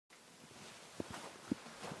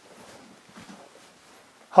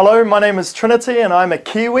Hello, my name is Trinity and I'm a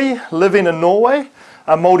Kiwi living in Norway,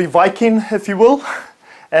 a Māori Viking if you will,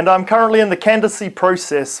 and I'm currently in the candidacy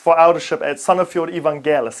process for eldership at Sandefjord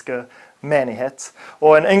Evangeliske Menighet,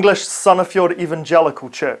 or in English, Sandefjord Evangelical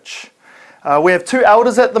Church. We have two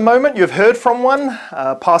elders at the moment. You've heard from one,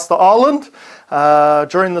 Pastor Ireland,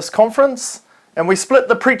 during this conference. And we split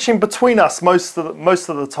the preaching between us most of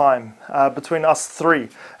the time, between us three.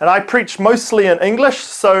 And I preach mostly in English,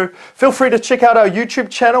 so feel free to check out our YouTube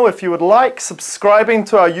channel if you would like. Subscribing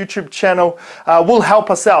to our YouTube channel will help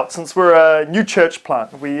us out since we're a new church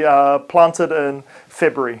plant. We planted in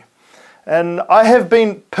February. And I have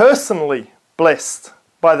been personally blessed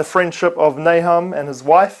by the friendship of Nahum and his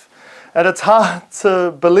wife. And it's hard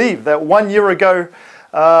to believe that 1 year ago,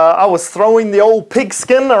 I was throwing the old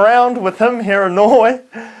pigskin around with him here in Norway,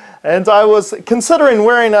 and I was considering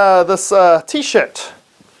wearing this t-shirt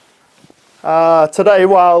today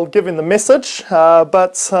while giving the message,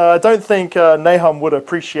 but I don't think Nahum would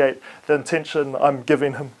appreciate the intention I'm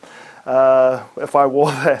giving him if I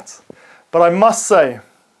wore that. But I must say,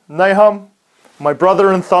 Nahum, my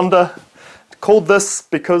brother in thunder, called this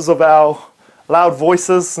because of our loud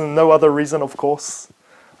voices and no other reason, of course.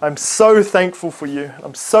 I'm so thankful for you.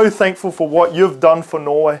 I'm so thankful for what you've done for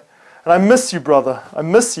Norway. And I miss you, brother. I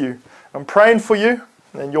miss you. I'm praying for you.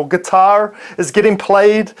 And your guitar is getting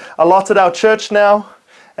played a lot at our church now.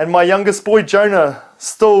 And my youngest boy, Jonah,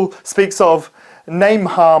 still speaks of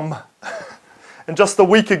Nahum. And just a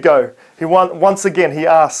week ago, once again, he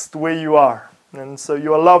asked where you are. And so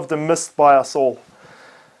you are loved and missed by us all.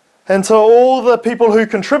 And to all the people who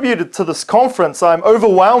contributed to this conference, I'm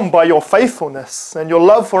overwhelmed by your faithfulness and your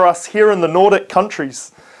love for us here in the Nordic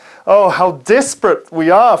countries. Oh, how desperate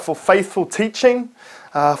we are for faithful teaching,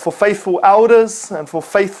 for faithful elders, and for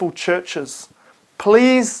faithful churches.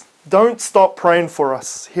 Please don't stop praying for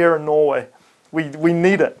us here in Norway. We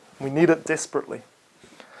need it. We need it desperately.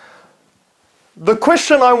 The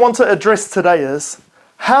question I want to address today is,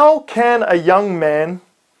 how can a young man,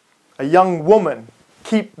 a young woman,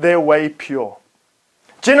 keep their way pure?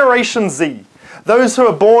 Generation Z, those who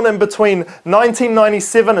are born in between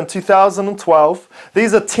 1997 and 2012,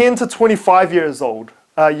 these are 10 to 25 years olds,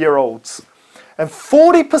 and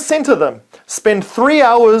 40% of them spend 3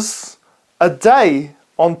 hours a day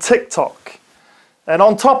on TikTok. And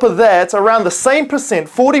on top of that, around the same percent,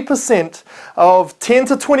 40% of 10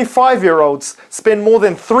 to 25-year-olds spend more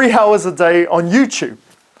than 3 hours a day on YouTube.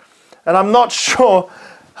 And I'm not sure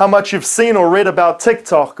how much you've seen or read about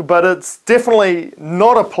TikTok, but it's definitely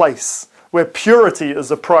not a place where purity is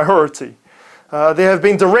a priority. There have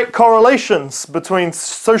been direct correlations between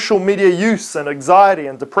social media use and anxiety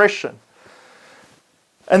and depression.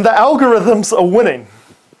 And the algorithms are winning.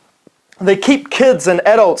 They keep kids and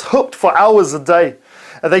adults hooked for hours a day.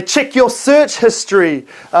 They check your search history,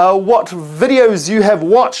 what videos you have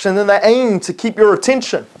watched, and then they aim to keep your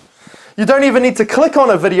attention. You don't even need to click on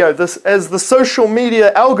a video as the social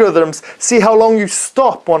media algorithms see how long you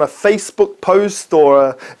stop on a Facebook post or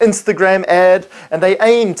an Instagram ad, and they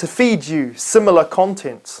aim to feed you similar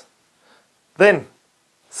content. Then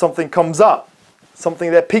something comes up,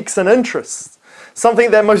 something that piques an interest,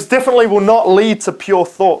 something that most definitely will not lead to pure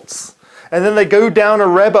thoughts. And then they go down a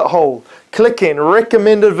rabbit hole, clicking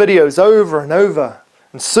recommended videos over and over.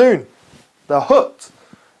 And soon they're hooked.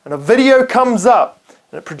 And a video comes up,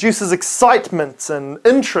 and it produces excitement and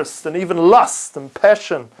interest and even lust and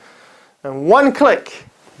passion. And one click,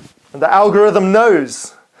 and the algorithm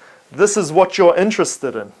knows this is what you're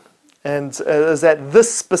interested in. And it is at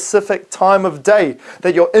this specific time of day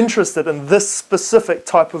that you're interested in this specific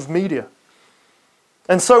type of media.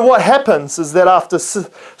 And so what happens is that after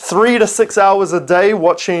 3 to 6 hours a day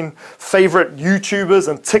watching favorite YouTubers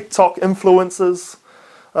and TikTok influencers,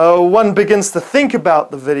 one begins to think about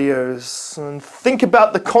the videos and think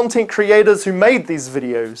about the content creators who made these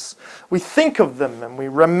videos. We think of them and we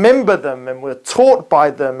remember them and we're taught by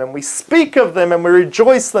them and we speak of them and we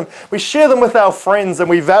rejoice them. We share them with our friends and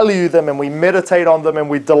we value them and we meditate on them and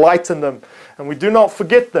we delight in them and we do not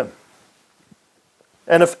forget them.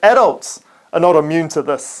 And if adults are not immune to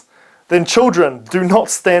this, then children do not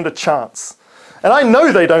stand a chance. And I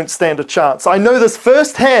know they don't stand a chance. I know this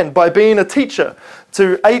firsthand by being a teacher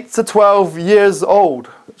to 8 to 12 years old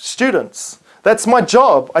students. That's my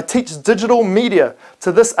job. I teach digital media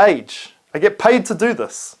to this age. I get paid to do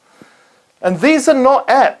this. And these are not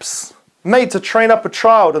apps made to train up a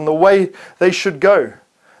child in the way they should go.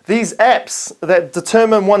 These apps that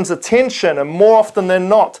determine one's attention and more often than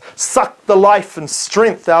not suck the life and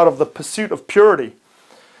strength out of the pursuit of purity.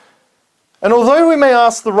 And although we may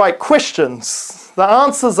ask the right questions, the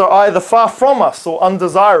answers are either far from us or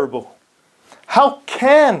undesirable. How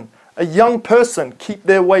can a young person keep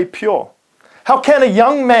their way pure? How can a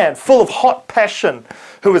young man full of hot passion,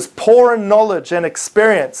 who is poor in knowledge and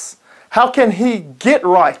experience, how can he get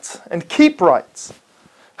right and keep right?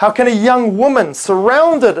 How can a young woman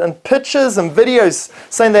surrounded in pictures and videos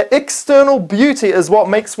saying that external beauty is what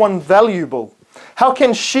makes one valuable, how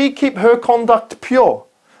can she keep her conduct pure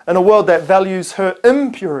in a world that values her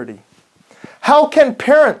impurity? How can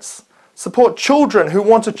parents support children who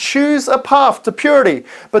want to choose a path to purity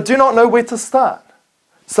but do not know where to start?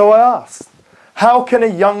 So I asked, how can a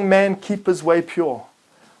young man keep his way pure?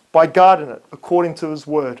 By guarding it according to his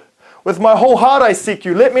word. With my whole heart I seek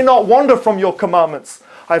you. Let me not wander from your commandments.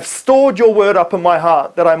 I've stored your word up in my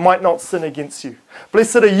heart that I might not sin against you.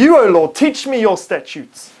 Blessed are you, O Lord. Teach me your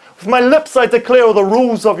statutes. With my lips I declare all the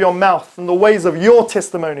rules of your mouth, and the ways of your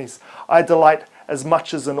testimonies I delight as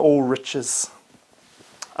much as in all riches.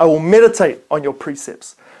 I will meditate on your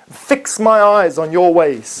precepts, fix my eyes on your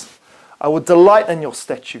ways. I will delight in your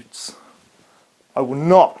statutes. I will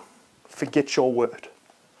not forget your word.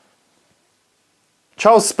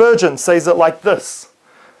 Charles Spurgeon says it like this: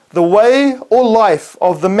 the way or life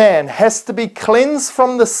of the man has to be cleansed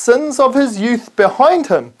from the sins of his youth behind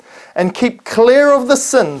him and keep clear of the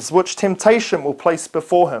sins which temptation will place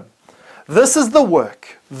before him. This is the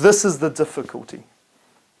work. This is the difficulty.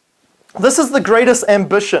 This is the greatest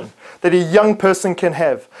ambition that a young person can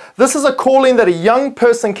have. This is a calling that a young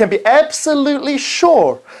person can be absolutely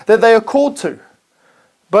sure that they are called to.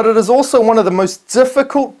 But it is also one of the most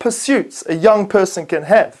difficult pursuits a young person can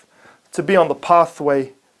have, to be on the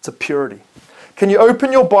pathway to purity. Can you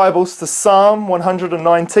open your Bibles to Psalm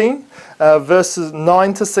 119, verses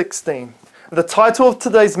 9 to 16. The title of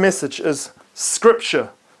today's message is Scripture,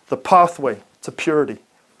 the Pathway to Purity.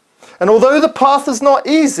 And although the path is not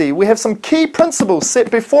easy, we have some key principles set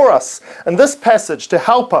before us in this passage to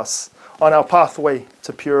help us on our pathway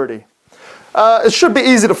to purity. It should be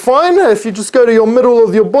easy to find. If you just go to your middle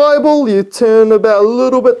of your Bible, you turn about a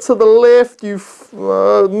little bit to the left,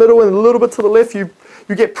 middle and a little bit to the left, you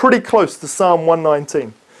get pretty close to Psalm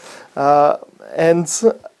 119. And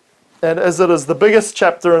as it is the biggest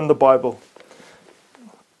chapter in the Bible.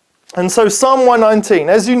 And so Psalm 119,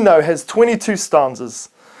 as you know, has 22 stanzas.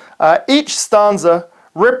 Each stanza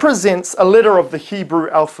represents a letter of the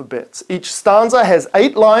Hebrew alphabet. Each stanza has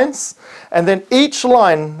 8 lines, and then each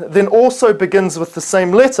line then also begins with the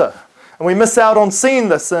same letter. And we miss out on seeing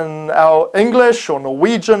this in our English or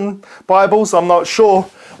Norwegian Bibles. I'm not sure,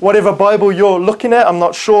 whatever Bible you're looking at, I'm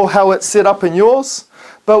not sure how it's set up in yours.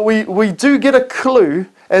 But we do get a clue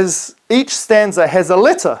as each stanza has a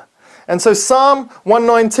letter. And so Psalm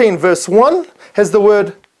 119 verse 1 has the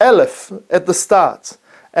word Aleph at the start.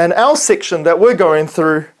 And our section that we're going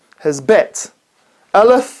through has bet.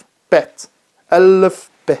 Aleph, bet. Aleph,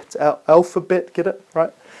 bet. Alphabet, get it?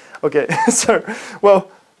 Right? Okay,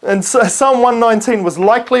 and so Psalm 119 was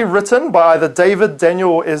likely written by either David,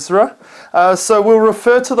 Daniel, or Ezra. So we'll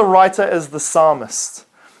refer to the writer as the psalmist.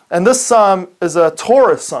 And this psalm is a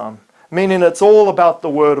Torah psalm, meaning it's all about the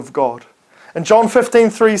Word of God. And John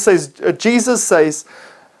 15:3 says, Jesus says,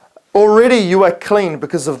 already you are clean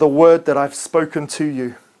because of the word that I've spoken to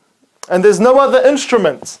you. And there's no other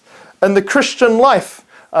instrument in the Christian life,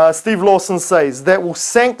 Steve Lawson says, that will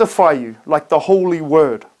sanctify you like the holy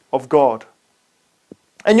word of God.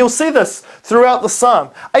 And you'll see this throughout the psalm.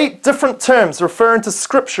 8 different terms referring to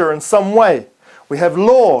Scripture in some way. We have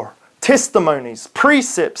law, testimonies,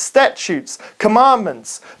 precepts, statutes,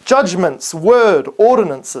 commandments, judgments, word,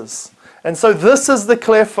 ordinances. And so this is the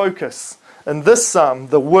clear focus in this psalm,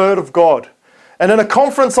 the Word of God. And in a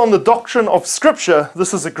conference on the doctrine of Scripture,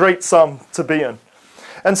 this is a great psalm to be in.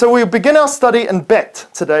 And so we'll begin our study in Bet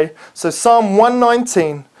today. So Psalm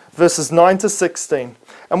 119, verses 9 to 16.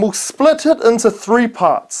 And we'll split it into 3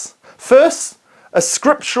 parts. First, a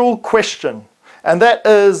scriptural question. And that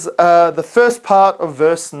is the first part of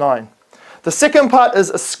verse 9. The second part is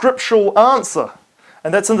a scriptural answer.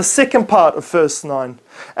 And that's in the second part of verse 9.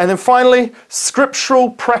 And then finally, scriptural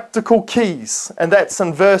practical keys. And that's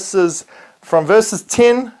in from verses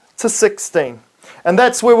 10 to 16. And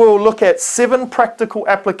that's where we'll look at 7 practical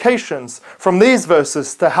applications from these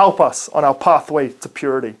verses to help us on our pathway to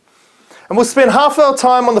purity. And we'll spend half of our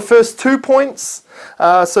time on the first 2 points,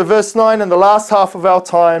 so verse 9, and the last half of our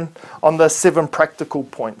time on the 7 practical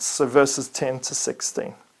points, so verses 10 to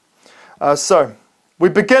 16. So we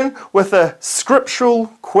begin with a scriptural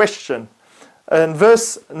question in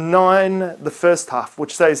verse 9, the first half,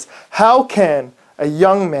 which says, how can a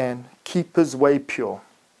young man keep his way pure?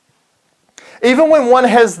 Even when one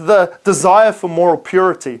has the desire for moral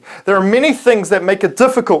purity, there are many things that make it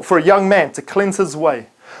difficult for a young man to cleanse his way.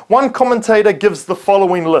 One commentator gives the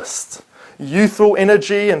following list: youthful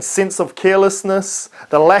energy and sense of carelessness,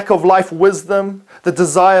 the lack of life wisdom, the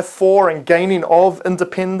desire for and gaining of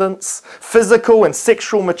independence, physical and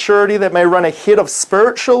sexual maturity that may run ahead of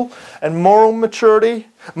spiritual and moral maturity,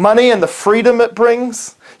 money and the freedom it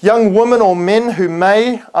brings, young women or men who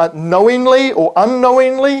may knowingly or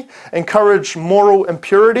unknowingly encourage moral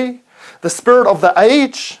impurity, the spirit of the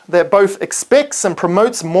age that both expects and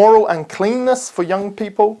promotes moral uncleanness for young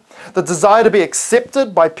people, the desire to be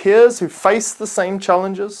accepted by peers who face the same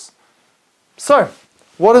challenges. So,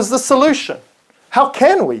 what is the solution? How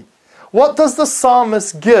can we? What does the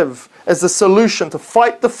psalmist give as a solution to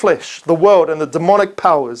fight the flesh, the world, and the demonic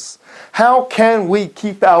powers? How can we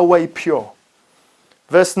keep our way pure?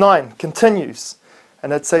 Verse 9 continues,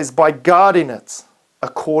 and it says, by guarding it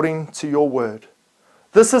according to your word.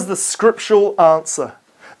 This is the scriptural answer.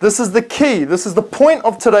 This is the key. This is the point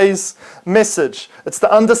of today's message. It's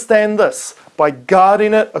to understand this, by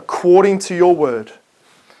guarding it according to your word.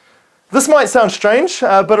 This might sound strange,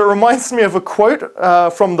 but it reminds me of a quote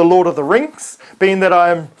from The Lord of the Rings. Being that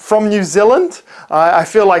I'm from New Zealand, I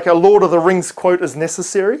feel like a Lord of the Rings quote is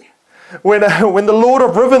necessary. When the Lord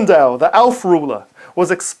of Rivendell, the elf ruler, was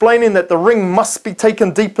explaining that the ring must be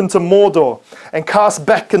taken deep into Mordor and cast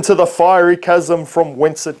back into the fiery chasm from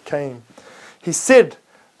whence it came, he said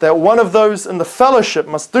that one of those in the fellowship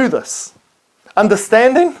must do this.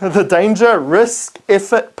 Understanding the danger, risk,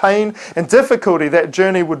 effort, pain, and difficulty that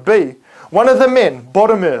journey would be, one of the men,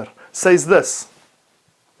 Boromir, says this: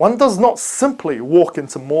 one does not simply walk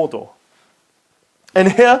into Mordor.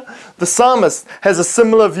 And here, the psalmist has a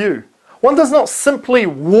similar view. One does not simply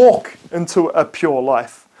walk into a pure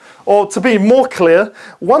life. Or to be more clear,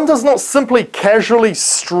 one does not simply casually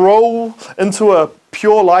stroll into a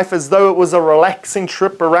pure life as though it was a relaxing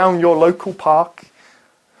trip around your local park.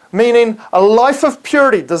 Meaning, a life of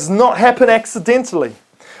purity does not happen accidentally.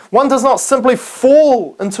 One does not simply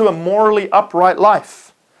fall into a morally upright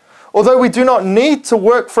life. Although we do not need to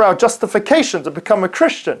work for our justification to become a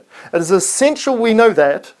Christian, it is essential we know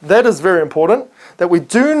that is very important, that we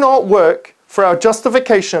do not work for our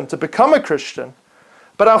justification to become a Christian,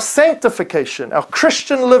 but our sanctification, our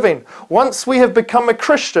Christian living, once we have become a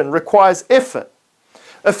Christian, requires effort.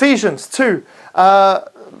 Ephesians 2,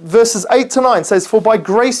 verses 8 to 9 says, for by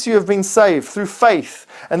grace you have been saved through faith,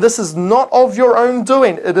 and this is not of your own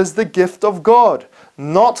doing, it is the gift of God,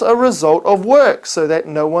 not a result of work, so that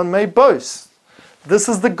no one may boast. This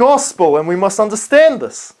is the gospel, and we must understand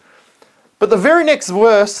this. But the very next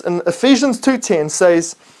verse in Ephesians 2:10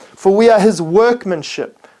 says, for we are his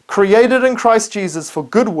workmanship, created in Christ Jesus for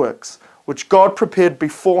good works, which God prepared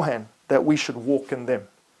beforehand that we should walk in them.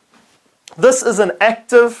 This is an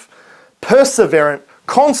active, perseverant,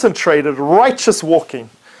 concentrated, righteous walking.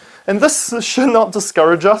 And this should not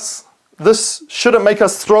discourage us. This shouldn't make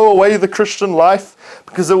us throw away the Christian life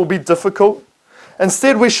because it will be difficult.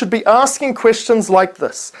 Instead, we should be asking questions like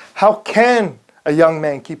this: how can a young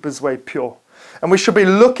man keep his way pure? And we should be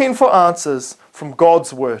looking for answers from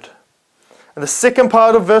God's word. And the second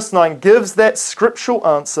part of verse 9 gives that scriptural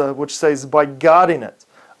answer, which says, by guarding it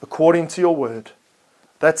according to your word.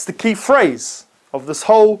 That's the key phrase of this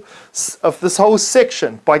whole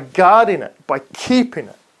section, by guarding it, by keeping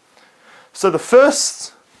it. So the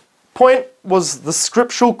first point was the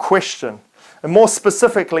scriptural question, and more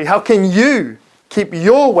specifically, how can you keep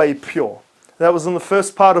your way pure? That was in the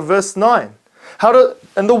first part of verse 9.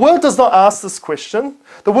 And the world does not ask this question.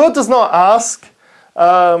 The world does not ask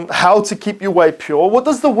how to keep your way pure. What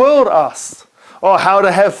does the world ask? Oh, how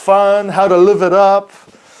to have fun, how to live it up,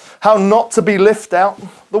 how not to be left out.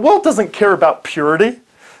 The world doesn't care about purity.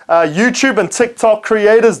 YouTube and TikTok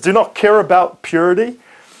creators do not care about purity.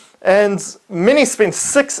 And many spend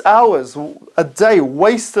 6 hours a day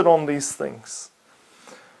wasted on these things.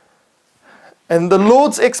 And the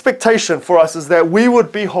Lord's expectation for us is that we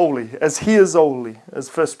would be holy as he is holy,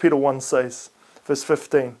 as 1 Peter 1 says, verse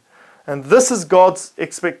 15. And this is God's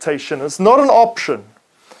expectation. It's not an option.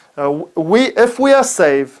 If we are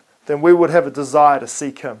saved, then we would have a desire to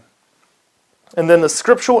seek him. And then the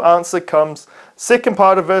scriptural answer comes, second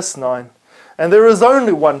part of verse 9. And there is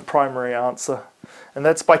only one primary answer, and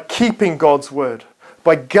that's by keeping God's word,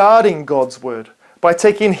 by guarding God's word, by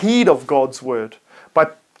taking heed of God's word,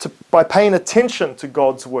 by paying attention to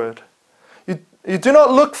God's word. You do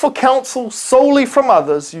not look for counsel solely from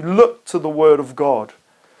others, you look to the word of God.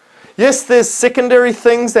 Yes, there's secondary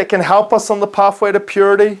things that can help us on the pathway to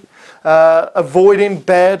purity, avoiding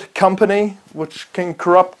bad company, which can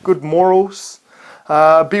corrupt good morals.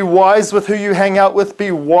 Be wise with who you hang out with, be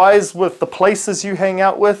wise with the places you hang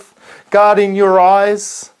out with, guarding your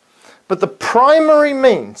eyes. But the primary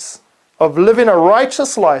means of living a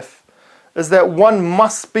righteous life is that one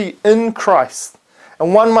must be in Christ,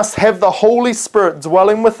 and one must have the Holy Spirit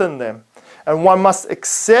dwelling within them, and one must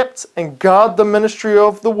accept and guard the ministry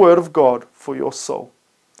of the Word of God for your soul.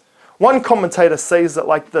 One commentator says it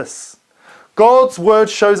like this: God's Word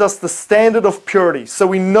shows us the standard of purity, so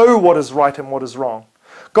we know what is right and what is wrong.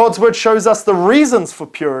 God's Word shows us the reasons for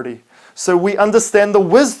purity, so we understand the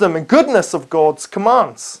wisdom and goodness of God's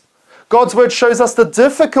commands. God's Word shows us the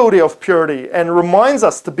difficulty of purity and reminds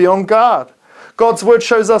us to be on guard. God's Word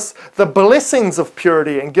shows us the blessings of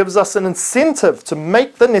purity and gives us an incentive to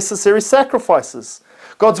make the necessary sacrifices.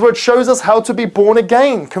 God's Word shows us how to be born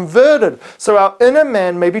again, converted, so our inner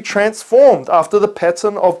man may be transformed after the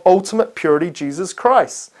pattern of ultimate purity, Jesus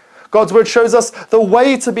Christ. God's Word shows us the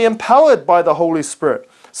way to be empowered by the Holy Spirit,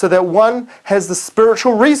 so that one has the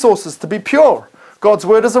spiritual resources to be pure. God's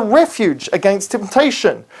Word is a refuge against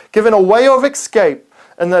temptation, giving a way of escape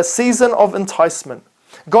in the season of enticement.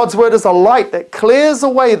 God's Word is a light that clears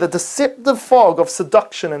away the deceptive fog of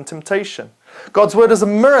seduction and temptation. God's Word is a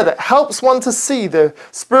mirror that helps one to see their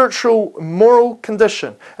spiritual, moral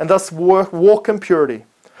condition and thus walk in purity.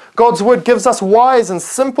 God's Word gives us wise and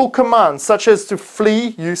simple commands, such as to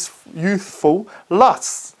flee youthful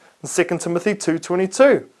lusts in 2 Timothy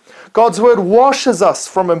 2:22. God's Word washes us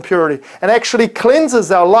from impurity and actually cleanses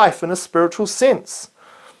our life in a spiritual sense.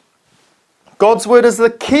 God's Word is the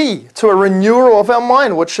key to a renewal of our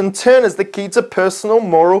mind, which in turn is the key to personal,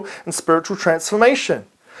 moral, and spiritual transformation.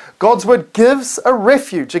 God's Word gives a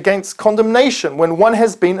refuge against condemnation when one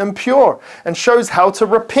has been impure, and shows how to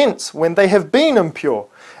repent when they have been impure,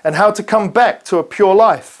 and how to come back to a pure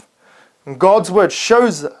life. And God's Word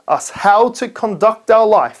shows us how to conduct our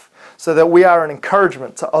life so that we are an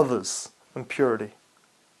encouragement to others in purity.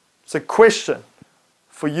 So, question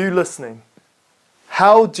for you listening: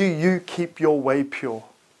 how do you keep your way pure?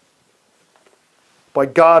 By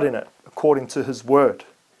guarding it according to His Word.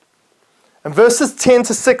 And verses 10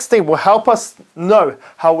 to 16 will help us know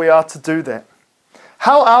how we are to do that.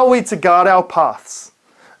 How are we to guard our paths?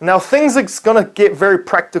 Now, things are going to get very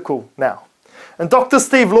practical now. And Dr.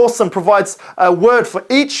 Steve Lawson provides a word for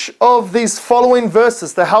each of these following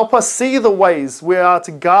verses to help us see the ways we are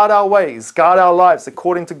to guard our ways, guard our lives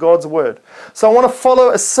according to God's Word. So I want to follow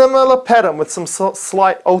a similar pattern with some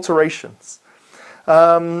slight alterations.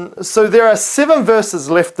 So there are 7 verses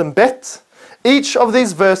left in Bet. Each of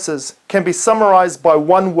these verses can be summarized by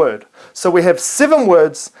one word. So we have 7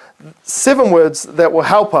 words that will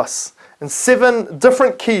help us, and 7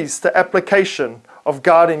 different keys to application of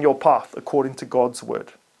guarding your path according to God's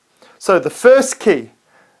Word. So the first key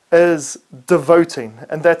is devoting,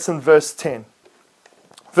 and that's in verse 10.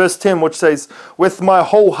 Verse 10, which says, "With my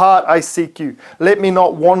whole heart I seek you. Let me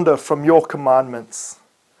not wander from your commandments."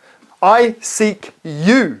 I seek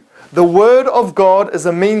you. The Word of God is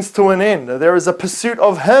a means to an end. There is a pursuit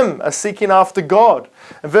of Him, a seeking after God.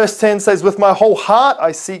 And verse 10 says, "With my whole heart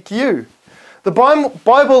I seek you." The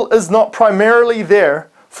Bible is not primarily there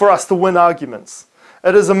for us to win arguments.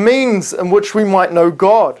 It is a means in which we might know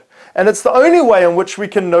God. And it's the only way in which we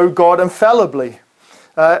can know God infallibly.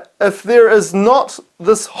 If there is not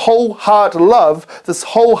this whole heart love, this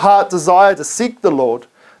whole heart desire to seek the Lord,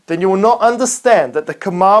 then you will not understand that the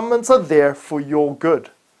commandments are there for your good.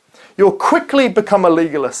 You'll quickly become a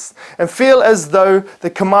legalist and feel as though the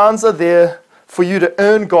commands are there for you to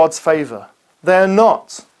earn God's favor. They are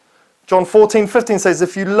not. John 14:15 says,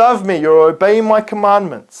 "If you love me, you'll obey my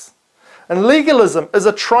commandments." And legalism is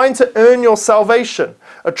a trying to earn your salvation,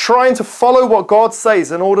 a trying to follow what God says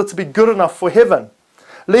in order to be good enough for heaven.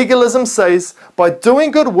 Legalism says, by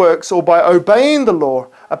doing good works or by obeying the law,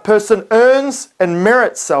 a person earns and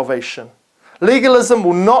merits salvation. Legalism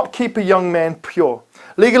will not keep a young man pure.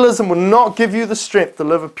 Legalism will not give you the strength to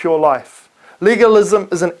live a pure life. Legalism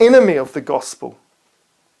is an enemy of the gospel.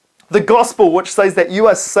 The gospel, which says that you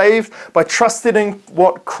are saved by trusting in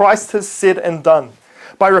what Christ has said and done,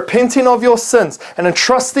 by repenting of your sins and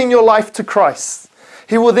entrusting your life to Christ.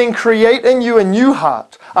 He will then create in you a new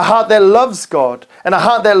heart, a heart that loves God and a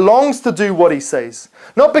heart that longs to do what He says.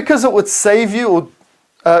 Not because it would save you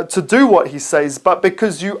or to do what He says, but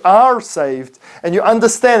because you are saved and you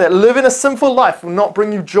understand that living a sinful life will not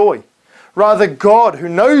bring you joy. Rather, God, who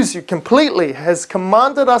knows you completely, has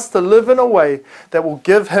commanded us to live in a way that will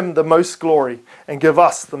give Him the most glory and give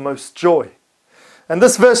us the most joy. And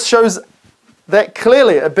this verse shows that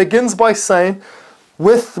clearly. It begins by saying,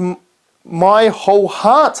 "With my whole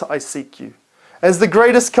heart I seek you." As the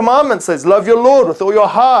greatest commandment says, love your Lord with all your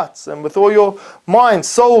heart and with all your mind,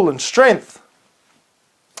 soul, and strength.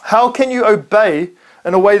 How can you obey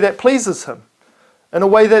in a way that pleases Him? in a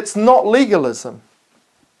way that's not legalism.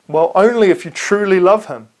 Well, only if you truly love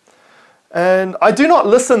Him. And I do not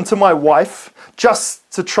listen to my wife just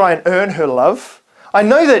to try and earn her love. I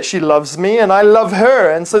know that she loves me and I love her,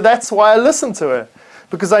 and so that's why I listen to her.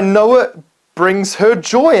 Because I know it brings her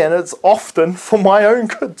joy, and it's often for my own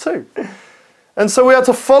good too. And so we are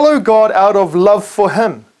to follow God out of love for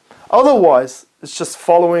Him. Otherwise, it's just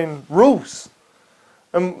following rules.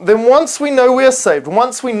 And then once we know we are saved,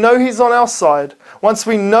 once we know He's on our side, once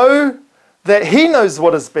we know that He knows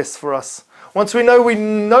what is best for us, once we know we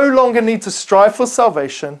no longer need to strive for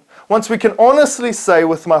salvation, once we can honestly say,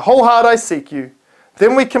 with my whole heart I seek you,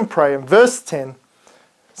 then we can pray. And verse 10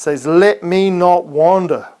 says, let me not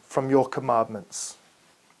wander from your commandments.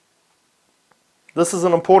 This is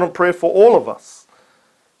an important prayer for all of us.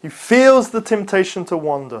 He feels the temptation to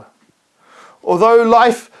wander. Although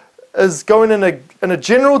life is going in a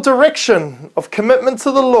general direction of commitment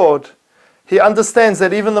to the Lord, he understands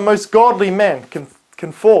that even the most godly man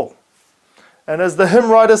can fall. And as the hymn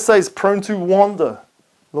writer says, prone to wander.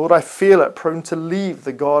 Lord, I feel it, prone to leave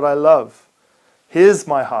the God I love. Here's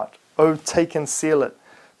my heart. Oh, take and seal it.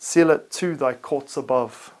 Seal it to thy courts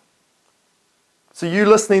above. So you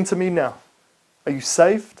listening to me now, are you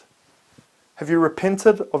saved? Have you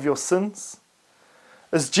repented of your sins?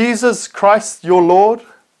 Is Jesus Christ your Lord?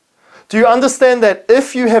 Do you understand that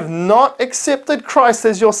if you have not accepted Christ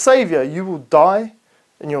as your Savior, you will die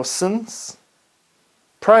in your sins?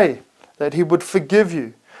 Pray that He would forgive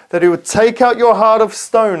you, that He would take out your heart of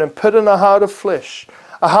stone and put in a heart of flesh,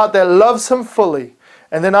 a heart that loves Him fully,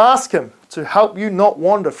 and then ask Him to help you not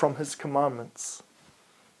wander from His commandments.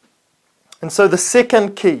 And so the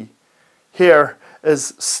second key here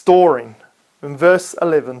is storing. In verse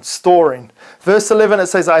 11, storing. Verse 11 it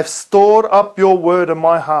says, I have stored up your word in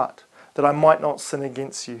my heart, that I might not sin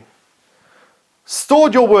against you.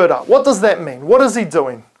 Stored your word up. What does that mean? What is he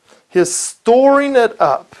doing? He is storing it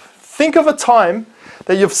up. Think of a time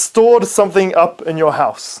that you've stored something up in your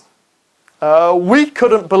house. We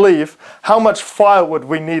couldn't believe how much firewood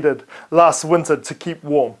we needed last winter to keep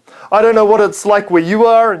warm. I don't know what it's like where you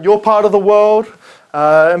are in your part of the world,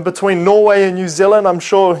 in between Norway and New Zealand. I'm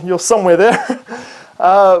sure you're somewhere there.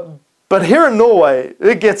 But here in Norway,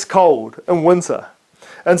 it gets cold in winter.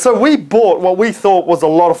 And so we bought what we thought was a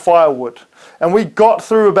lot of firewood. And we got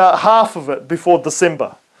through about half of it before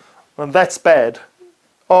December. And that's bad.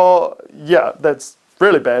 Oh, yeah, that's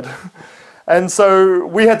really bad. And so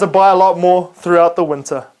we had to buy a lot more throughout the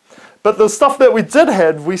winter. But the stuff that we did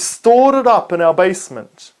have, we stored it up in our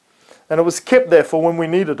basement. And it was kept there for when we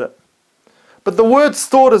needed it. But the word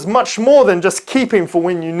stored is much more than just keeping for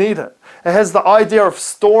when you need it. It has the idea of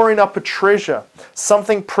storing up a treasure,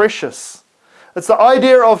 something precious. It's the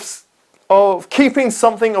idea of keeping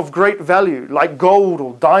something of great value, like gold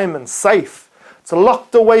or diamonds, safe. It's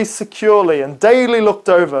locked away securely and daily looked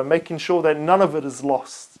over, making sure that none of it is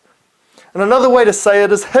lost. And another way to say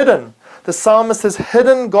it is hidden. The psalmist has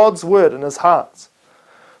hidden God's word in his heart.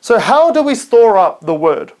 So how do we store up the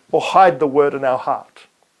word or hide the word in our heart?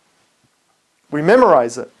 We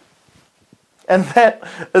memorize it. And that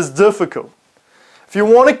is difficult. If you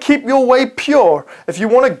want to keep your way pure, if you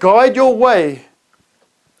want to guide your way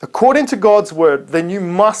according to God's word, then you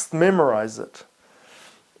must memorize it.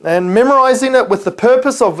 And memorizing it with the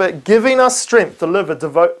purpose of it giving us strength to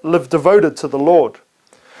live devoted to the Lord.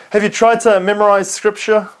 Have you tried to memorize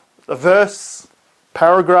scripture? A verse,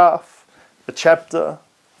 paragraph, a chapter,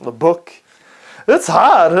 the book? It's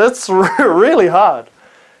hard. It's really hard.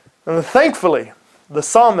 And thankfully, the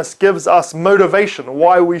psalmist gives us motivation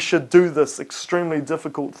why we should do this extremely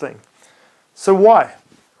difficult thing. So why?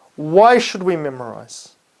 Why should we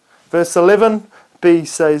memorize? Verse 11b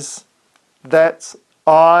says, that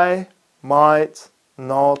I might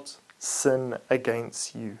not sin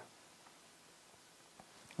against you.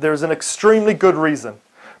 There is an extremely good reason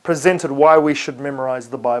presented why we should memorize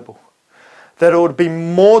the Bible. That it would be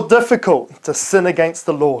more difficult to sin against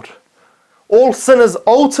the Lord. All sin is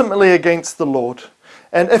ultimately against the Lord.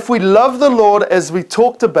 And if we love the Lord, as we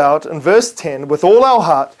talked about in verse 10, with all our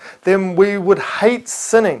heart, then we would hate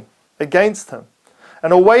sinning against Him.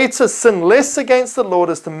 And a way to sin less against the Lord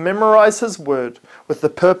is to memorize His word with the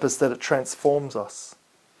purpose that it transforms us.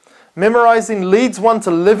 Memorizing leads one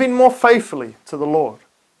to living more faithfully to the Lord.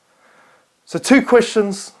 So 2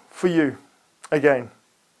 questions for you again.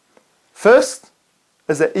 First,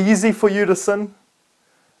 is it easy for you to sin?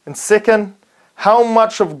 And second, how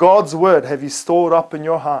much of God's word have you stored up in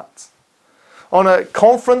your heart? On a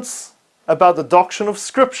conference about the doctrine of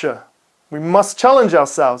Scripture, we must challenge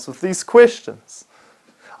ourselves with these questions.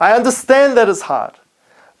 I understand that it's hard,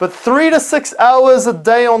 But 3 to 6 hours a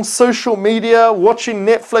day on social media, watching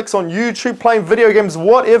Netflix, on YouTube, playing video games,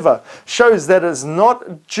 whatever, shows that it is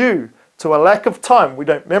not due to a lack of time we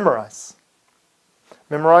don't memorize.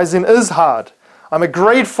 Memorizing is hard. I'm a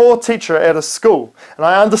grade 4 teacher at a school, and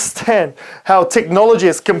I understand how technology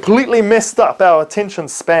has completely messed up our attention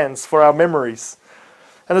spans for our memories.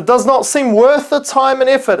 And it does not seem worth the time and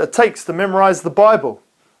effort it takes to memorize the Bible.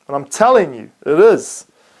 And I'm telling you, it is.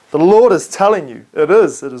 The Lord is telling you, it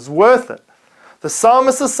is worth it. The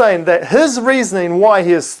psalmist is saying that his reasoning why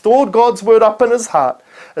he has stored God's word up in his heart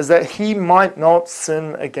is that he might not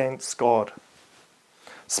sin against God.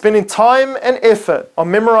 Spending time and effort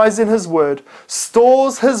on memorizing his word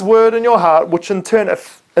stores his word in your heart, which in turn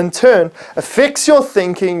affects your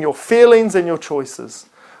thinking, your feelings, and your choices,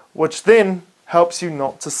 which then helps you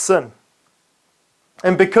not to sin.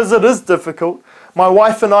 And because it is difficult, my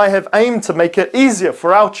wife and I have aimed to make it easier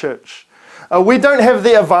for our church. We don't have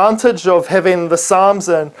the advantage of having the Psalms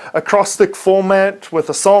in acrostic format with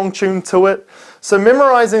a song tuned to it. So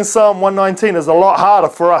memorizing Psalm 119 is a lot harder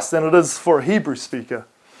for us than it is for a Hebrew speaker.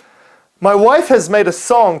 My wife has made a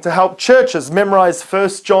song to help churches memorize 1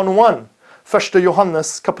 John 1, 1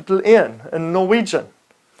 Johannes kapitel 1 in Norwegian.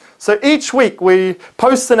 So each week we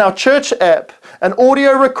post in our church app an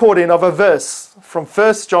audio recording of a verse from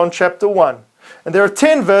 1 John chapter 1. And there are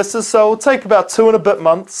 10 verses, so it will take about 2 and a bit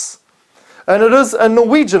months. And it is a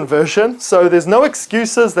Norwegian version, so there's no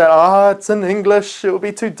excuses that, it's in English, it will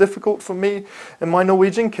be too difficult for me and my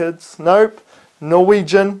Norwegian kids. Nope,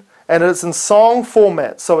 Norwegian, and it's in song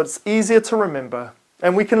format, so it's easier to remember,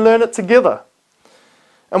 and we can learn it together.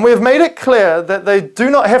 And we have made it clear that they do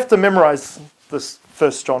not have to memorize this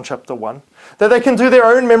 1 John chapter 1, that they can do their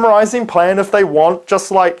own memorizing plan if they want, just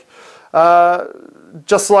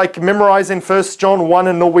like memorizing 1 John 1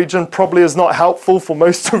 in Norwegian probably is not helpful for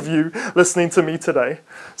most of you listening to me today.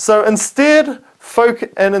 So instead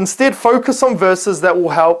focus on verses that will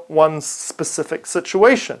help one's specific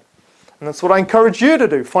situation. And that's what I encourage you to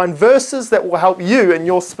do. Find verses that will help you in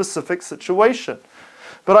your specific situation.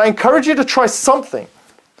 But I encourage you to try something.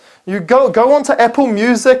 You go onto Apple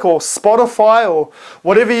Music or Spotify or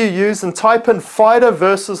whatever you use and type in Fighter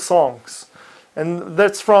versus songs. And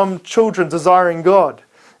that's from Children Desiring God.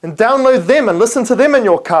 And download them and listen to them in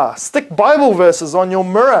your car. Stick Bible verses on your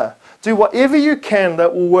mirror. Do whatever you can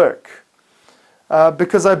that will work.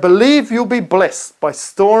 Because I believe you'll be blessed by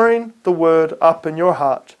storing the word up in your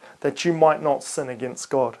heart that you might not sin against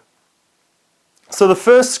God. So the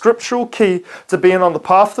first scriptural key to being on the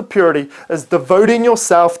path to purity is devoting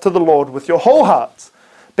yourself to the Lord with your whole heart,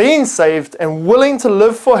 being saved and willing to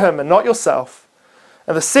live for Him and not yourself.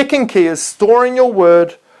 And the second key is storing the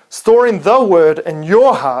word in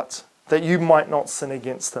your heart that you might not sin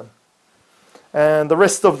against Him. And the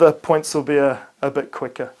rest of the points will be a bit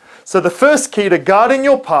quicker. So the first key to guarding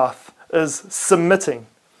your path is submitting.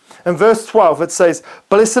 In verse 12 it says,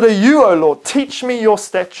 "Blessed are you, O Lord, teach me your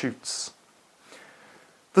statutes."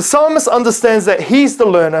 The psalmist understands that he's the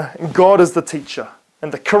learner and God is the teacher.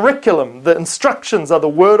 And the curriculum, the instructions are the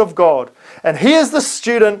word of God. And he as the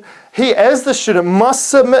student must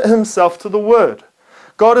submit himself to the word.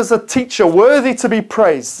 God is a teacher worthy to be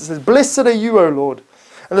praised. It says, "Blessed are you, O Lord."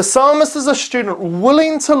 And the psalmist is a student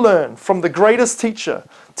willing to learn from the greatest teacher.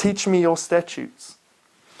 Teach me your statutes.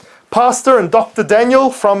 Pastor and Dr. Daniel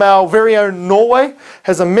from our very own Norway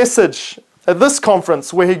has a message at this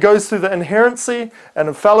conference where he goes through the inherency and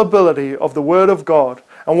infallibility of the Word of God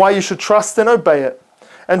and why you should trust and obey it.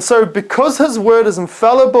 And so because His Word is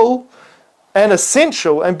infallible and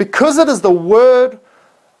essential, and because it is the Word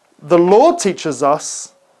the Lord teaches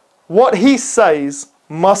us, what He says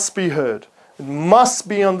must be heard, it must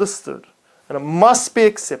be understood, and it must be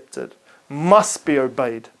accepted, must be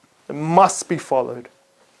obeyed, it must be followed.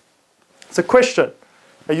 It's a question.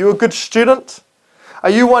 Are you a good student? Are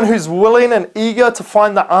you one who's willing and eager to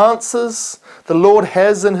find the answers the Lord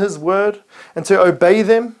has in His Word and to obey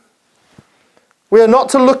them? We are not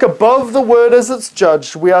to look above the Word as it's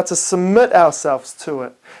judged. We are to submit ourselves to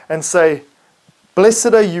it and say,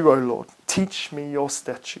 "Blessed are you, O Lord. Teach me your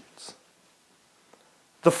statutes."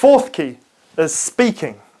 The fourth key is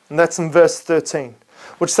speaking, and that's in verse 13,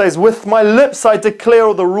 which says, "With my lips I declare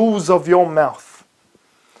all the rules of your mouth."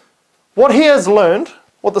 What he has learned,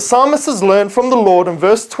 what the psalmist has learned from the Lord in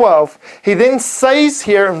verse 12, he then says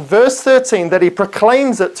here in verse 13 that he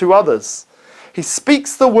proclaims it to others. He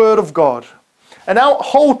speaks the word of God. And our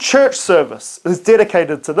whole church service is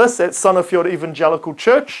dedicated to this at Sandefjord Evangelical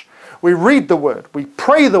Church. We read the word, we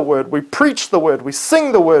pray the word, we preach the word, we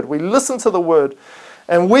sing the word, we listen to the word.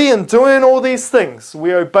 And we, in doing all these things,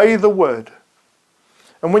 we obey the word.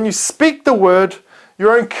 And when you speak the word,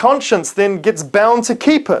 Your own conscience then gets bound to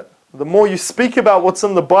keep it. The more you speak about what's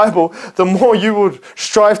in the Bible, the more you would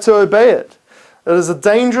strive to obey it. It is a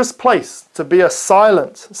dangerous place to be a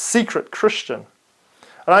silent, secret Christian.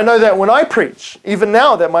 And I know that when I preach, even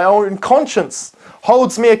now that my own conscience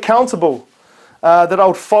holds me accountable, that I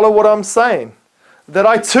would follow what I'm saying, that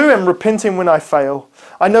I too am repenting when I fail.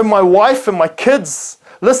 I know my wife and my kids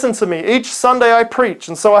listen to me each Sunday I preach,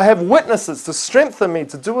 and so I have witnesses to strengthen me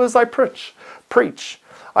to do as I preach.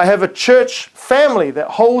 I have a church family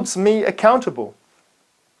that holds me accountable.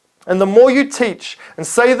 And the more you teach and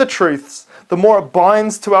say the truths, the more it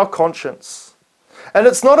binds to our conscience. And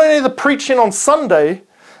it's not only the preaching on Sunday,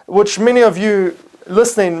 which many of you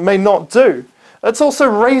listening may not do, it's also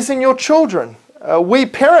raising your children. We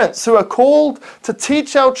parents who are called to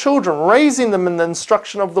teach our children, raising them in the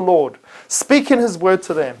instruction of the Lord, speaking His word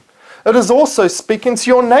to them. It is also speaking to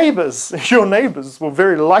your neighbors. Your neighbors will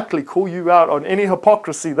very likely call you out on any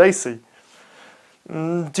hypocrisy they see.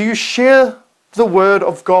 Do you share the word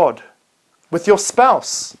of God with your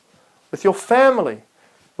spouse, with your family,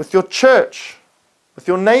 with your church, with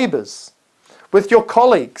your neighbors, with your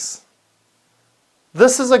colleagues?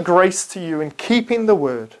 This is a grace to you in keeping the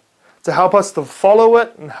word, to help us to follow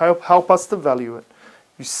it and help us to value it.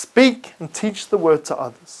 You speak and teach the word to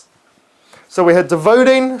others. So we had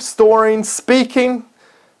devoting, storing, speaking.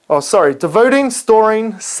 Devoting,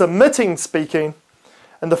 storing, submitting, speaking.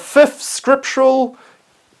 And the fifth scriptural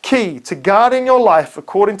key to guarding your life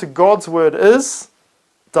according to God's word is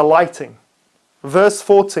delighting. Verse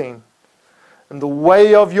 14. In the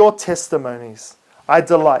way of your testimonies I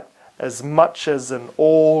delight as much as in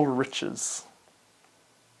all riches.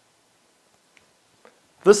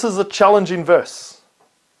 This is a challenging verse.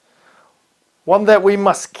 One that we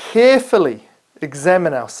must carefully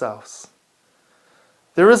examine ourselves.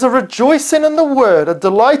 There is a rejoicing in the word, a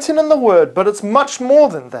delighting in the word, but it's much more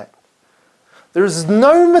than that. There is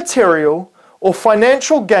no material or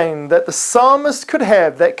financial gain that the psalmist could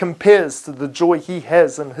have that compares to the joy he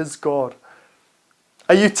has in his God.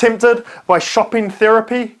 Are you tempted by shopping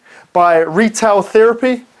therapy, by retail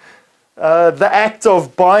therapy? The act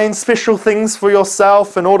of buying special things for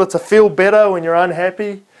yourself in order to feel better when you're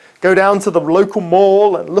unhappy? Go down to the local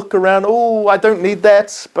mall and look around. Oh, I don't need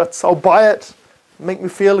that, but I'll buy it. Make me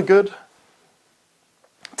feel good.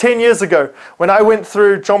 10 years ago, when I went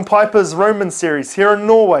through John Piper's Roman series here in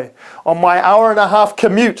Norway, on my hour-and-a-half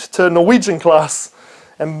commute to Norwegian class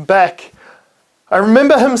and back, I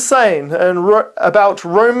remember him saying about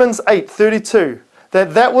Romans 8:32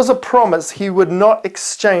 that was a promise he would not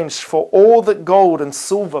exchange for all the gold and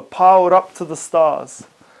silver piled up to the stars.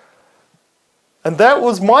 And that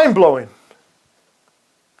was mind-blowing.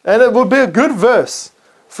 And it would be a good verse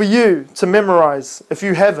for you to memorize if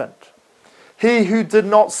you haven't. He who did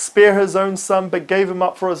not spare his own son but gave him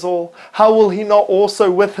up for us all, how will he not also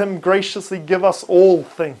with him graciously give us all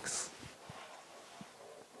things?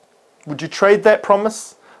 Would you trade that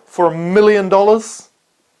promise for $1 million?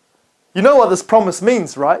 You know what this promise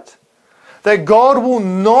means, right? That God will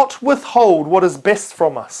not withhold what is best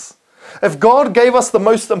from us. If God gave us the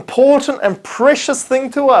most important and precious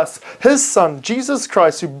thing to us, His Son, Jesus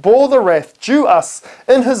Christ, who bore the wrath due us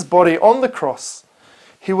in His body on the cross,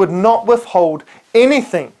 He would not withhold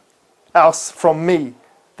anything else from me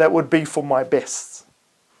that would be for my best.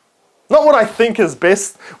 Not what I think is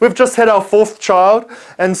best. We've just had our fourth child,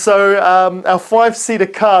 and so our 5-seater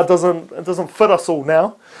car doesn't fit us all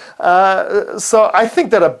now. So I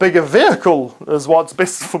think that a bigger vehicle is what's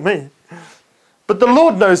best for me. But the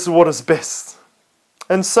Lord knows what is best.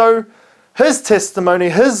 And so His testimony,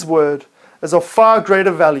 His word, is of far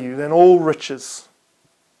greater value than all riches.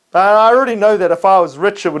 I already know that if I was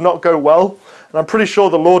rich, it would not go well. And I'm pretty sure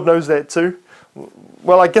the Lord knows that too.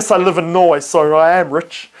 Well, I guess I live in Norway, so I am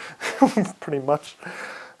rich. Pretty much.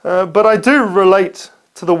 But I do relate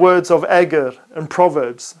to the words of Agur in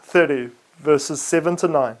Proverbs 30, verses 7 to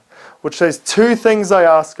 9, which says, 2 things I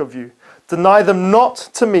ask of you. Deny them not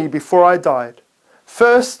to me before I died.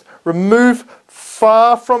 First, remove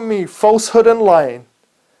far from me falsehood and lying,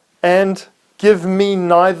 and give me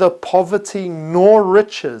neither poverty nor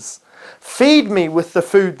riches. Feed me with the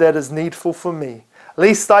food that is needful for me,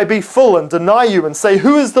 lest I be full and deny you and say,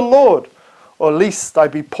 who is the Lord? Or lest I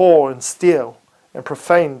be poor and steal and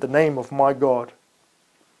profane the name of my God.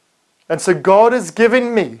 And so God is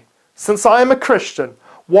giving me, since I am a Christian,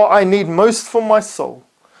 what I need most for my soul.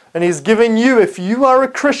 And He's giving you, if you are a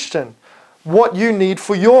Christian, what you need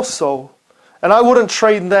for your soul. And I wouldn't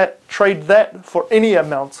trade that for any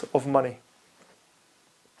amount of money.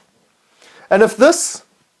 And if this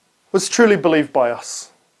was truly believed by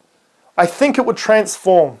us, I think it would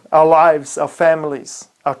transform our lives, our families,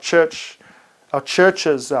 our church, our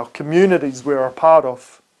churches, our communities we're a part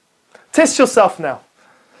of. Test yourself now.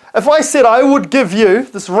 If I said I would give you,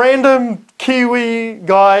 this random Kiwi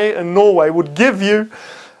guy in Norway would give you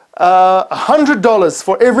 $100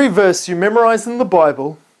 for every verse you memorize in the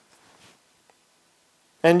Bible,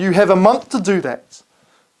 and you have a month to do that,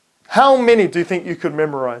 how many do you think you could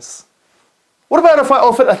memorize? What about if I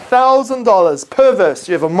offered $1,000 per verse?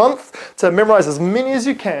 You have a month to memorize as many as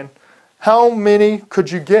you can. How many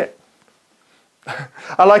could you get?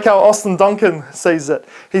 I like how Austin Duncan says it.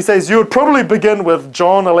 He says, you would probably begin with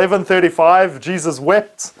John 11:35, Jesus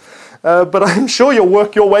wept, but I'm sure you'll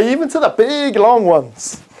work your way even to the big, long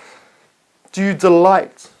ones. Do you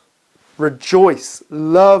delight, rejoice,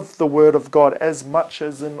 love the Word of God as much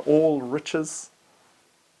as in all riches?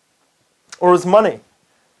 Or is money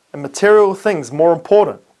and material things more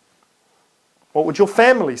important? What would your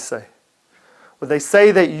family say? Would they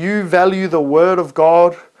say that you value the Word of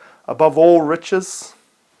God above all riches?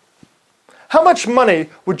 How much money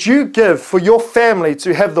would you give for your family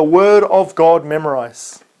to have the Word of God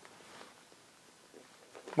memorized?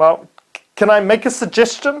 Well, can I make a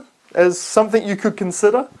suggestion as something you could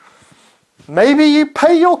consider? Maybe you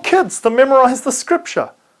pay your kids to memorize the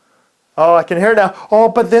Scripture. Oh, I can hear it now. Oh,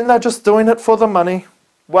 but then they're just doing it for the money.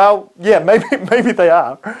 Well, yeah, maybe they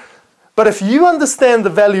are. But if you understand the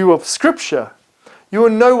value of Scripture, you will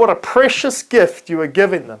know what a precious gift you are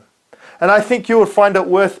giving them. And I think you would find it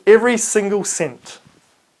worth every single cent.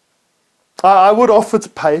 I would offer to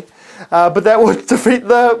pay, but that would defeat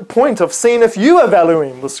the point of seeing if you are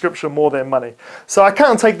valuing the Scripture more than money. So I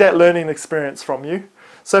can't take that learning experience from you.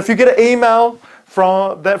 So if you get an email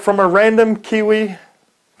from a random Kiwi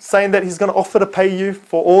saying that he's going to offer to pay you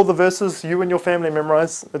for all the verses you and your family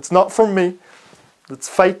memorize, it's not from me. It's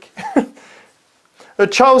fake.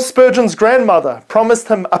 Charles Spurgeon's grandmother promised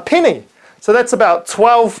him a penny. So that's about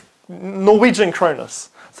 12 Norwegian kroners.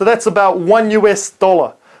 So that's about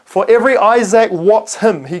 $1 for every Isaac Watts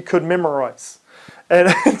hymn he could memorize.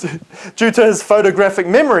 And due to his photographic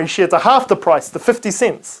memory, she had to half the price to 50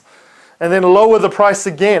 cents. And then lower the price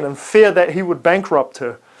again in fear that he would bankrupt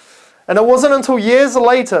her. And it wasn't until years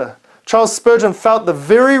later Charles Spurgeon felt the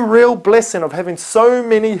very real blessing of having so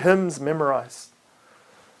many hymns memorized.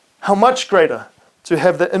 How much greater to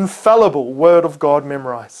have the infallible Word of God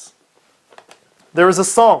memorized. There is a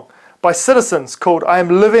song by Citizens called I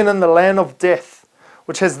Am Living in the Land of Death,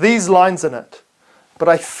 which has these lines in it. But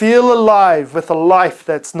I feel alive with a life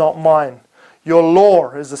that's not mine. Your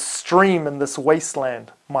law is a stream in this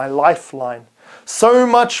wasteland, my lifeline. So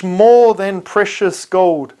much more than precious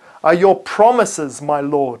gold are your promises, my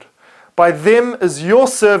Lord. By them is your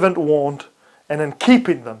servant warned, and in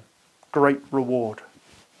keeping them, great reward.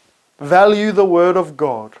 Value the Word of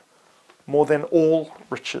God more than all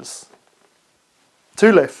riches.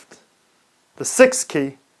 2 left. The 6th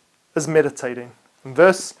key is meditating. In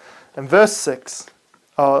verse 15,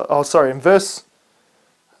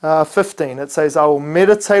 it says, I will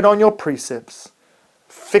meditate on your precepts,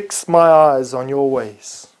 fix my eyes on your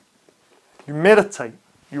ways. You meditate,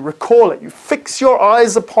 you recall it, you fix your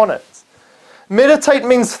eyes upon it. Meditate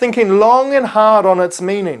means thinking long and hard on its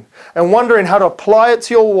meaning and wondering how to apply it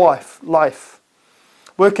to your life.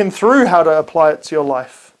 Working through how to apply it to your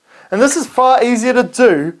life. And this is far easier to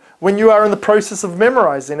do when you are in the process of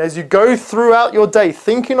memorizing, as you go throughout your day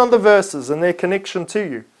thinking on the verses and their connection to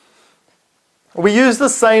you. We use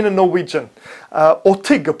this saying in Norwegian,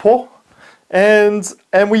 "Otigge and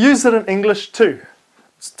we use it in English too.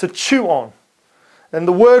 It's to chew on. And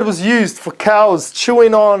the word was used for cows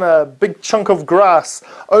chewing on a big chunk of grass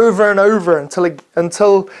over and over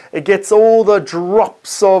until it gets all the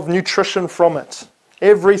drops of nutrition from it.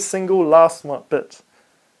 Every single last bit.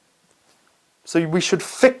 So we should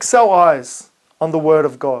fix our eyes on the Word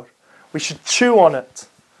of God. We should chew on it.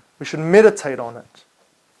 We should meditate on it.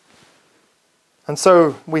 And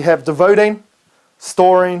so we have devoting,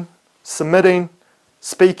 storing, submitting,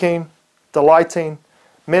 speaking, delighting,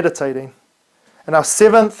 meditating. And our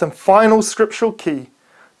 7th and final scriptural key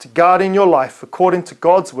to guarding your life according to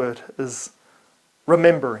God's Word is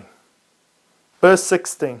remembering. Verse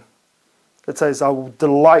 16, it says, I will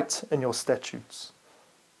delight in your statutes.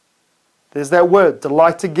 There's that word,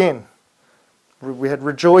 delight again. We had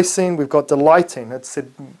rejoicing, we've got delighting. It's said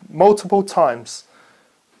multiple times,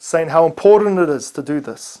 saying how important it is to do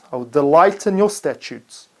this. I will delight in your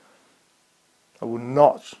statutes. I will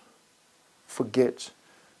not forget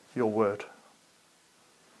your word.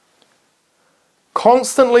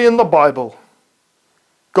 Constantly in the Bible,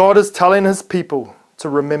 God is telling His people to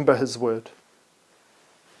remember His word.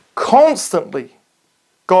 Constantly,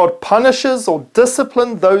 God punishes or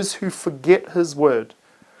disciplines those who forget His word.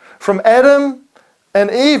 From Adam and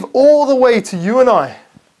Eve all the way to you and I,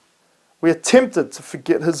 we are tempted to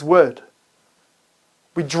forget His word.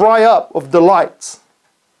 We dry up of delight,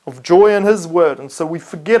 of joy in His word, and so we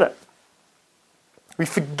forget it. We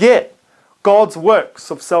forget God's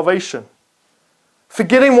works of salvation,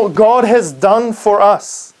 forgetting what God has done for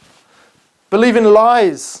us, believing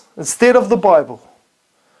lies instead of the Bible,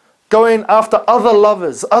 going after other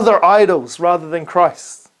lovers, other idols rather than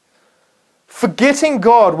Christ, forgetting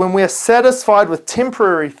God when we are satisfied with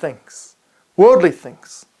temporary things, worldly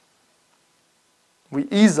things. We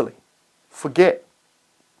easily forget.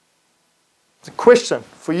 It's a question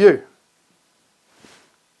for you.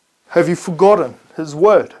 Have you forgotten His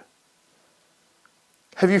word?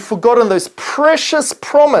 Have you forgotten those precious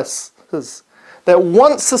promises that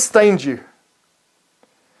once sustained you?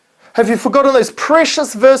 Have you forgotten those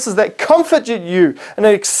precious verses that comforted you in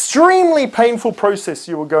an extremely painful process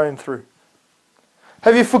you were going through?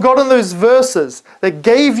 Have you forgotten those verses that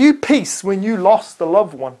gave you peace when you lost a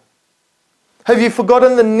loved one? Have you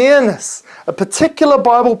forgotten the nearness a particular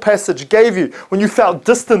Bible passage gave you when you felt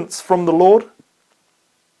distance from the Lord?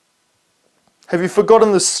 Have you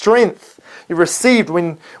forgotten the strength you received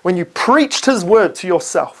when you preached His word to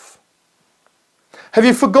yourself? Have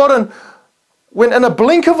you forgotten when in a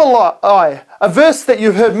blink of an eye, a verse that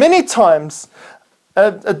you've heard many times,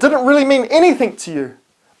 it didn't really mean anything to you,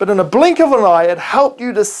 but in a blink of an eye, it helped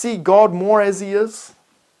you to see God more as He is?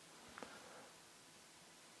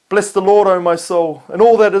 Bless the Lord, O my soul, and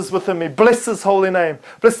all that is within me. Bless His holy name.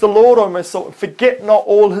 Bless the Lord, O my soul, and forget not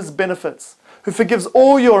all His benefits, who forgives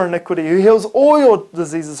all your iniquity, who heals all your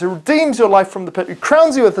diseases, who redeems your life from the pit, who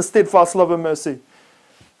crowns you with a steadfast love and mercy.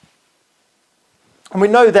 And we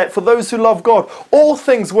know that for those who love God, all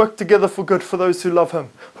things work together for good for those who love Him,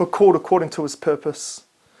 who are called according to His purpose.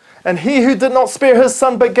 And He who did not spare His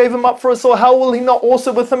Son, but gave Him up for us all, how will He not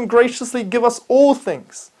also with Him graciously give us all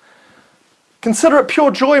things? Consider it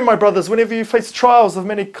pure joy, my brothers, whenever you face trials of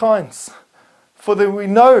many kinds. For then we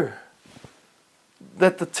know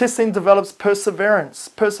that the testing develops perseverance.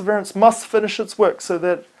 Perseverance must finish its work so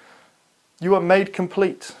that you are made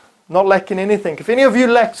complete, not lacking anything. If any of you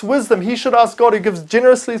lacks wisdom, he should ask God, who gives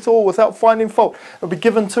generously to all without finding fault. It will be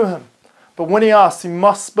given to him. But when he asks, he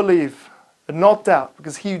must believe and not doubt,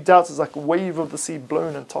 because he who doubts is like a wave of the sea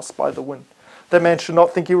blown and tossed by the wind. That man should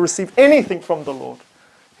not think he will receive anything from the Lord.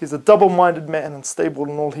 He's a double-minded man, unstable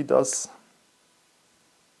in all he does.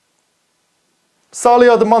 Salig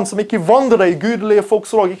er det man som ikke vandrer i gudelige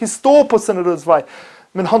folks råd, ikke står på synderens vei,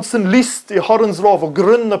 men han sin lyst i Herrens lov og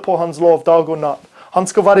grunner på hans lov dag og natt. Han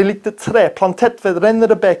skal være likt et tre, plantet ved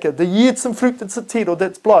rennende bekker. Det gir sin frukt i sin tid, og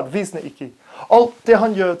dets blad visner ikke. Alt det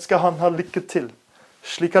han gjør skal han ha lykke til.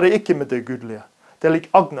 Slik er det ikke med det gudelige. Det er lik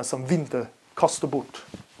agner som vinter kaster bort.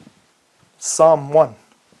 Psalm 1.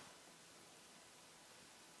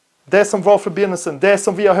 Det som var forbindelsen, det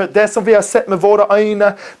som vi har hørt, det som vi har sett med våre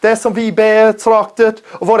øyne, det som vi betraktet,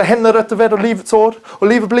 og våre hender rett ved livets år, og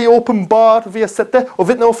livet blir åpenbart, vi har sett det, og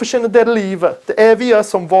vittne og forkynne det livet. Det evige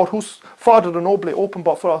som var hos Faderen nå blir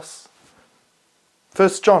åpenbart for oss.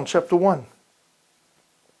 1 John chapter 1.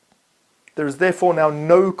 There is therefore now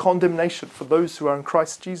no condemnation for those who are in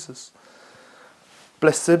Christ Jesus.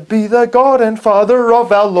 Blessed be the God and Father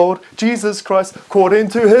of our Lord Jesus Christ. According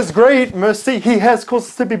to His great mercy, He has caused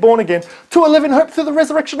us to be born again to a living hope through the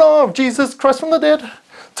resurrection of Jesus Christ from the dead,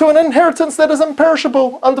 to an inheritance that is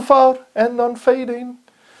imperishable, undefiled, and unfading,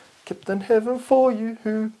 kept in heaven for you,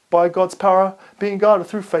 who, by God's power, being guarded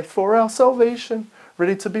through faith for our salvation,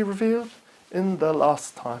 ready to be revealed in the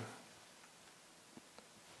last time.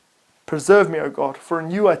 Preserve me, O God, for in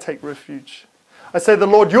you I take refuge. I say, the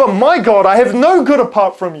Lord, you are my God. I have no good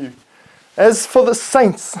apart from you. As for the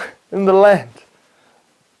saints in the land,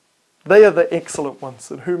 they are the excellent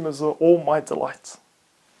ones, in whom is all my delight.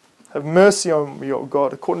 Have mercy on me, O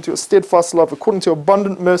God, according to your steadfast love, according to your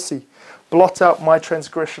abundant mercy. Blot out my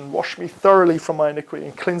transgression, wash me thoroughly from my iniquity,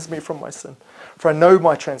 and cleanse me from my sin. For I know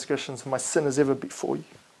my transgressions, and my sin is ever before you.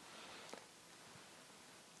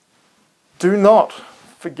 Do not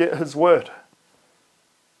forget His word.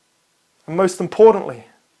 And most importantly,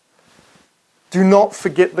 do not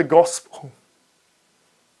forget the gospel.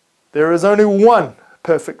 There is only one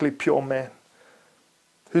perfectly pure man,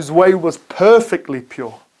 whose way was perfectly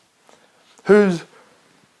pure, whose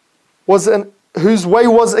way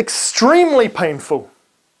was extremely painful,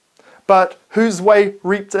 but whose way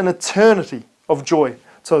reaped an eternity of joy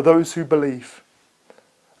to those who believe.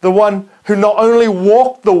 The one who not only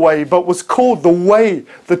walked the way, but was called the way,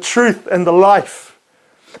 the truth, and the life.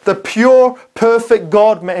 The pure, perfect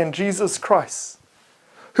God-man, Jesus Christ,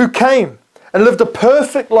 who came and lived a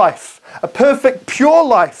perfect life, a perfect, pure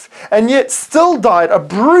life, and yet still died a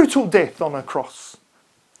brutal death on a cross.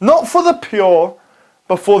 Not for the pure,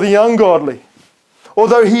 but for the ungodly.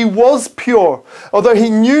 Although he was pure, although he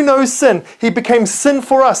knew no sin, he became sin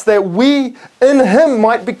for us, that we in him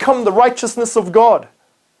might become the righteousness of God.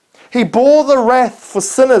 He bore the wrath for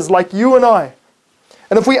sinners like you and I.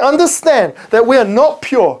 And if we understand that we are not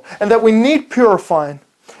pure and that we need purifying,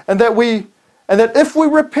 and that if we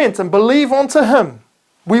repent and believe unto him,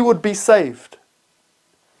 we would be saved.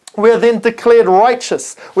 We are then declared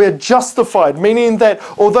righteous. We are justified, meaning that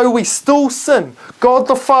although we still sin, God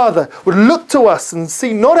the Father would look to us and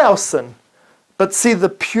see not our sin, but see the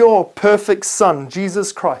pure, perfect Son,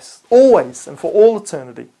 Jesus Christ, always and for all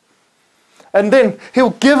eternity. And then he'll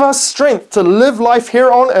give us strength to live life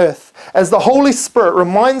here on earth as the Holy Spirit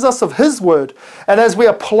reminds us of his word, and as we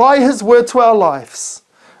apply his word to our lives.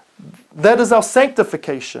 That is our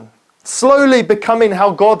sanctification, slowly becoming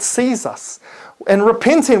how God sees us, and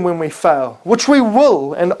repenting when we fail, which we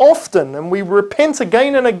will, and often, and we repent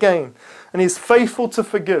again and again, and he's faithful to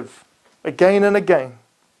forgive again and again.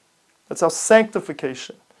 That's our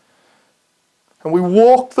sanctification. And we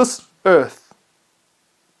walk this earth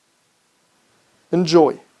in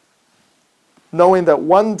joy, knowing that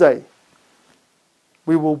one day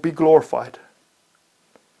we will be glorified.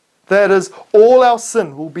 That is, all our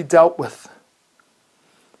sin will be dealt with.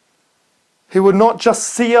 He would not just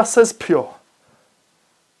see us as pure,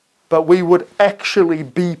 but we would actually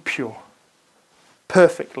be pure,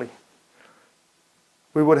 perfectly.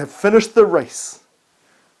 We would have finished the race.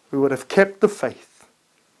 We would have kept the faith.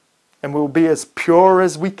 And we will be as pure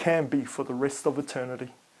as we can be for the rest of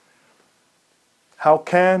eternity. How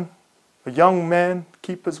can a young man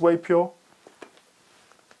keep his way pure?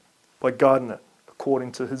 By guarding it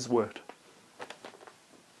according to his word.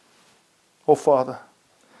 Oh, Father,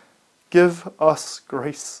 give us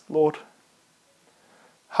grace, Lord.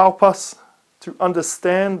 Help us to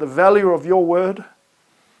understand the value of your word.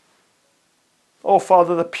 Oh,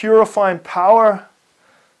 Father, the purifying power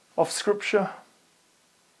of Scripture.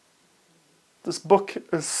 This book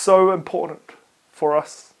is so important for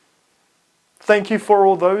us. Thank you for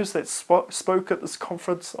all those that spoke at this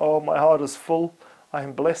conference. Oh, my heart is full. I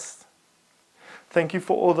am blessed. Thank you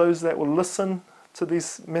for all those that will listen to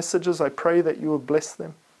these messages. I pray that you will bless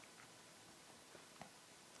them.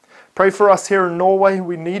 Pray for us here in Norway.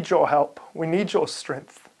 We need your help. We need your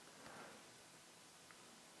strength.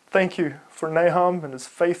 Thank you for Nahum and his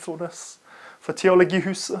faithfulness, for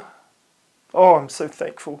Teologihuset. Oh, I'm so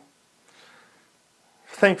thankful.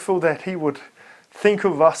 Thankful that he would think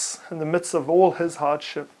of us in the midst of all his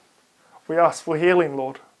hardship. We ask for healing,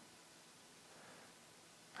 Lord.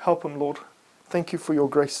 Help him, Lord. Thank you for your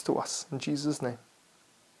grace to us. In Jesus' name,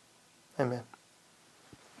 amen.